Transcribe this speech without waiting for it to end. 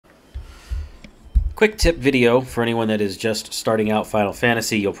Quick tip video for anyone that is just starting out Final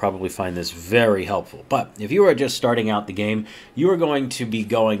Fantasy. You'll probably find this very helpful. But if you are just starting out the game, you are going to be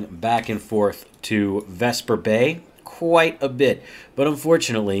going back and forth to Vesper Bay quite a bit. But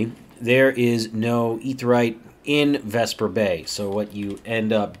unfortunately, there is no aetheryte in Vesper Bay. So what you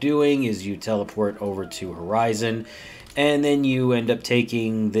end up doing is you teleport over to Horizon, and then you end up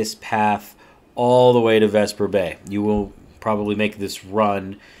taking this path all the way to Vesper Bay. You will probably make this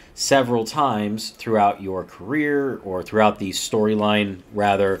run several times throughout your career, or throughout the storyline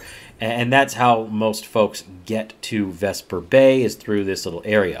rather, and that's how most folks get to Vesper Bay, is through this little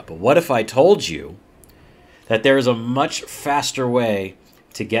area. But what if I told you that there is a much faster way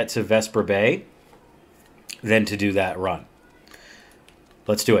to get to Vesper Bay than to do that run?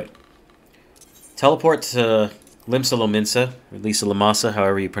 Let's do it. Teleport to Limsa Lominsa, or Lisa Lamasa,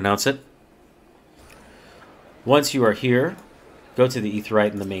 however you pronounce it. Once you are here, go to the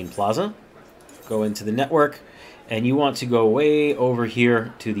aetheryte in the main plaza, go into the network, and you want to go way over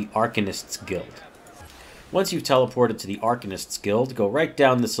here to the Arcanists Guild. Once you've teleported to the Arcanists Guild, go right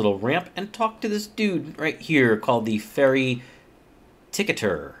down this little ramp and talk to this dude right here called the Ferry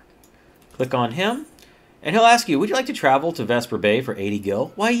Ticketer. Click on him, and he'll ask you, would you like to travel to Vesper Bay for 80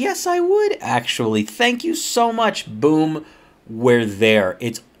 gil? Why, yes, I would, actually. Thank you so much. Boom. We're there.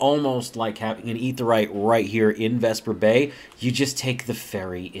 It's almost like having an aetheryte right here in Vesper Bay. You just take the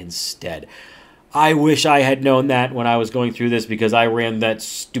ferry instead. I wish I had known that when I was going through this, because I ran that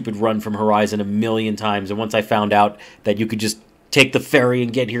stupid run from Horizon a million times, and once I found out that you could just take the ferry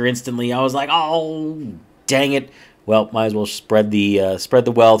and get here instantly, I was like, oh, dang it. Well, might as well spread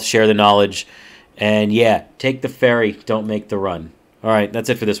the wealth, share the knowledge, and yeah, take the ferry, don't make the run. All right, that's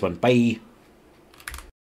it for this one. Bye.